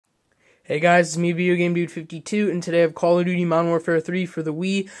Hey guys, it's me, Video Game Dude 52, and today I have Call of Duty Modern Warfare 3 for the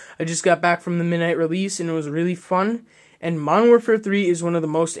Wii. I just got back from the midnight release, and it was really fun. And Modern Warfare 3 is one of the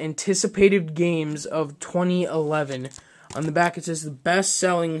most anticipated games of 2011. On the back it says the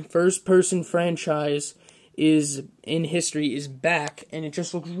best-selling first-person franchise in history is back, and it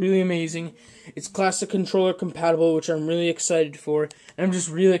just looks really amazing. It's classic controller compatible, which I'm really excited for, and I'm just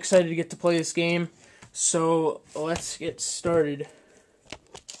really excited to get to play this game. So let's get started.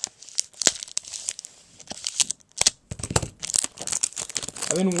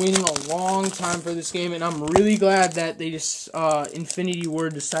 I've been waiting a long time for this game, and I'm really glad that they just, Infinity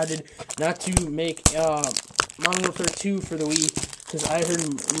Ward decided not to make, Modern Warfare 2 for the Wii, because I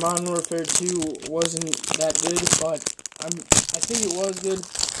heard Modern Warfare 2 wasn't that good, but I think it was good,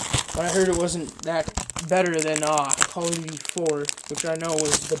 but I heard it wasn't that better than, Call of Duty 4, which I know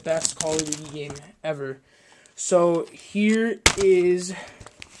was the best Call of Duty game ever. So, here is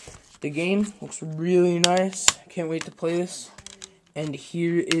the game. Looks really nice. I can't wait to play this. And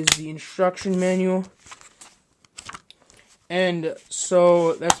here is the instruction manual. And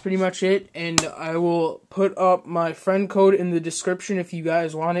so that's pretty much it. And I will put up my friend code in the description if you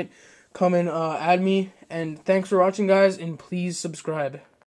guys want it. Come and add me. And thanks for watching, guys. And please subscribe.